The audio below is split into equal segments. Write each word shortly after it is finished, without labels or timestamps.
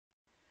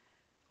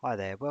Hi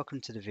there,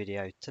 welcome to the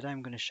video. Today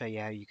I'm going to show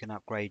you how you can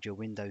upgrade your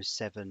Windows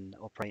 7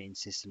 operating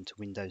system to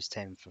Windows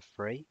 10 for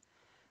free.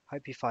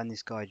 Hope you find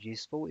this guide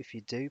useful. If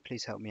you do,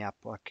 please help me out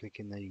by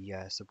clicking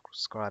the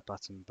subscribe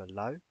button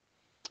below.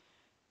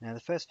 Now the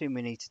first thing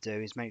we need to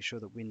do is make sure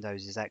that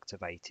Windows is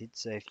activated.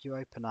 So if you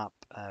open up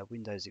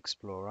Windows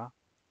Explorer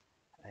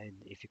and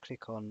if you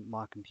click on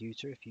My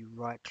Computer, if you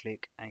right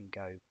click and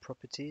go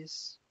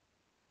Properties,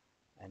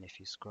 and if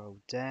you scroll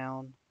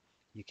down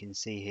you can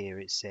see here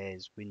it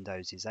says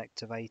Windows is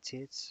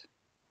activated.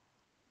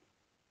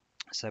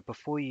 So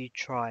before you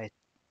try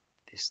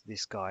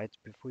this guide,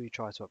 before you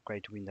try to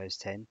upgrade to Windows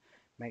 10,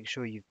 make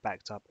sure you've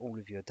backed up all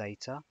of your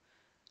data.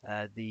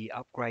 The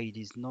upgrade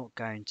is not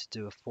going to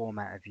do a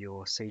format of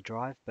your C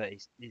drive, but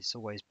it's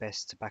always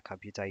best to back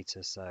up your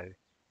data, so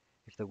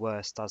if the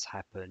worst does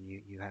happen,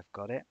 you have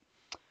got it.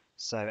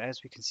 So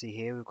as we can see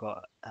here, we've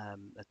got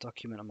a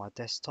document on my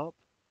desktop,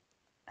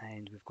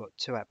 and we've got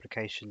two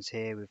applications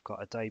here. We've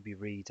got Adobe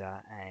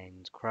Reader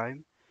and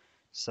Chrome.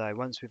 So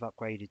once we've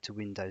upgraded to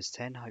Windows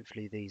 10,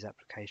 hopefully these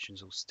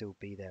applications will still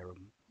be there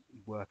and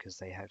work as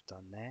they have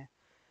done there.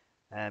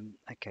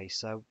 Okay,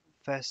 so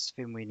first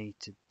thing we need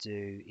to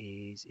do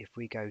is if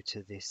we go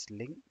to this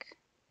link,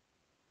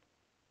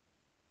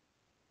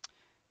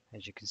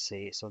 as you can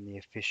see, it's on the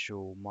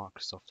official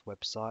Microsoft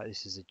website.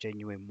 This is a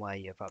genuine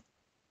way of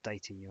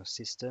updating your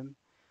system.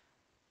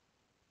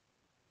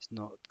 It's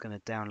not going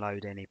to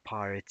download any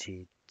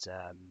pirated,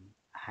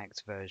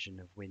 hacked version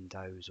of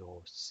Windows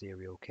or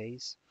serial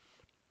keys.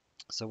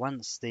 So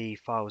once the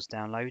file's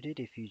downloaded,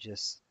 if you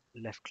just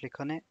left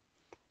click on it,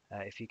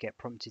 if you get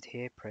prompted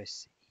here,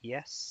 press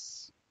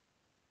yes.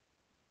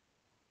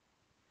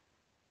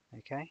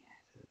 Okay,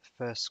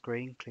 first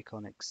screen, click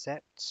on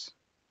accept.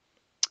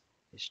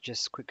 It's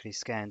just quickly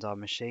scanned our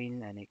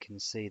machine and it can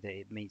see that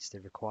it meets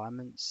the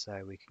requirements,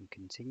 so we can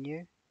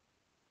continue.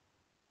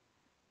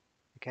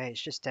 Okay,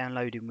 it's just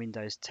downloading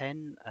Windows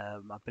 10.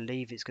 I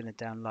believe it's going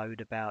to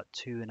download about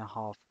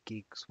 2.5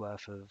 gigs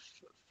worth of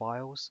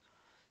files.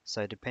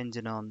 So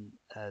depending on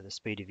the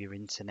speed of your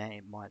internet,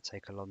 it might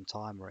take a long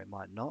time or it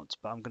might not.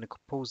 But I'm going to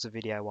pause the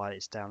video while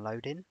it's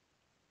downloading.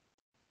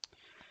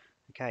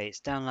 Okay,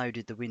 it's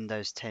downloaded the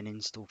Windows 10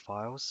 install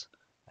files.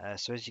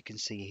 So as you can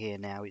see here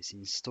now, it's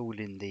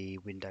installing the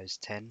Windows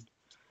 10.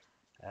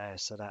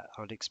 So that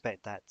I would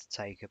expect that to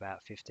take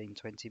about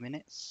 15-20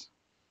 minutes.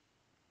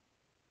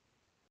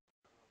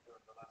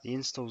 The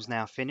install's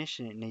now finished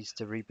and it needs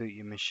to reboot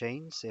your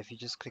machine. So if you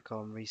just click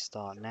on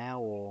restart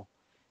now, or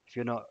if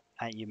you're not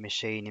at your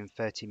machine in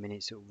 30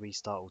 minutes, it will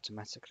restart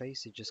automatically.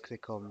 So just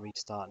click on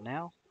restart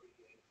now.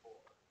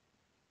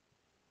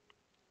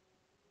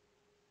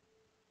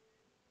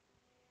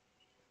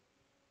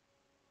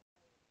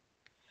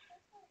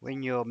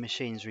 When your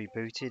machine's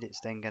rebooted,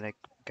 it's then going to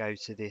go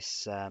to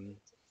this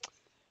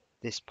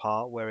this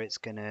part where it's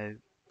going to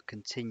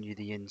continue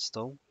the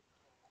install.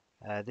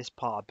 This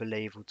part I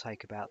believe will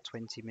take about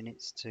 20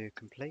 minutes to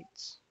complete.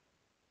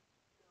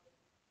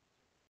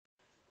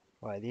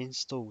 Right, the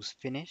install's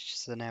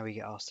finished, so now we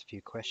get asked a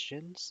few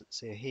questions.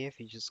 So here, if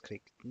you just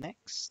click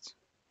next,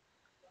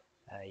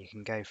 you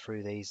can go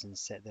through these and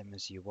set them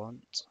as you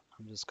want.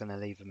 I'm just going to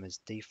leave them as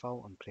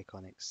default and click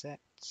on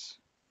accept.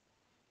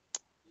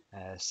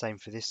 Same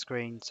for this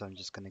screen, so I'm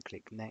just going to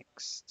click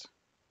next.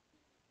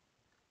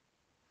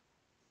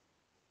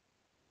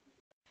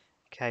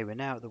 Okay, we're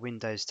now at the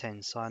Windows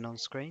 10 sign-on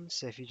screen,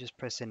 so if you just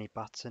press any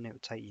button, it will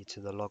take you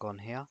to the logon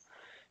here.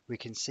 We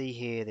can see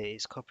here that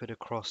it's copied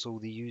across all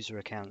the user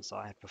accounts that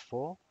I had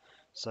before.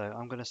 So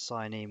I'm going to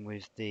sign in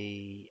with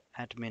the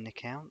admin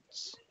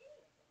accounts.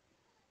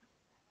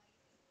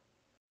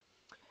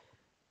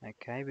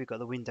 Okay, we've got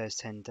the Windows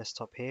 10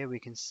 desktop here. We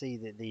can see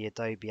that the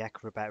Adobe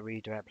Acrobat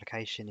Reader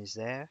application is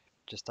there.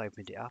 Just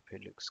opened it up,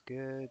 it looks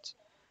good.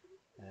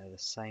 The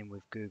same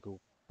with Google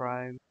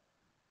Chrome.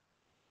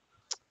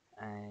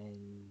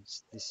 And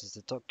this is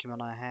the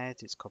document I had.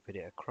 It's copied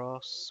it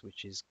across,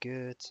 which is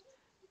good.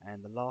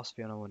 And the last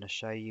thing I want to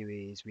show you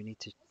is we need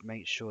to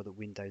make sure that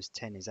Windows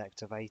 10 is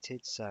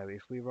activated. So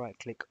if we right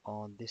click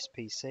on this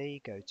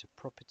PC, go to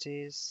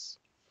Properties,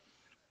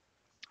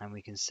 and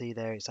we can see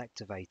there it's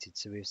activated.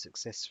 So we've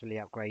successfully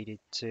upgraded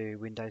to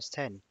Windows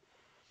 10.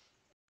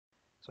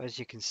 So as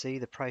you can see,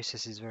 the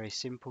process is very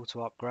simple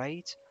to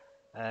upgrade.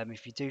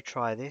 If you do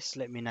try this,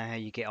 let me know how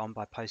you get on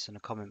by posting a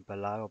comment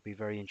below. I'll be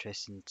very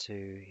interested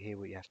to hear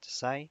what you have to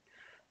say.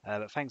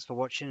 But thanks for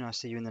watching, and I'll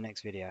see you in the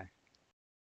next video.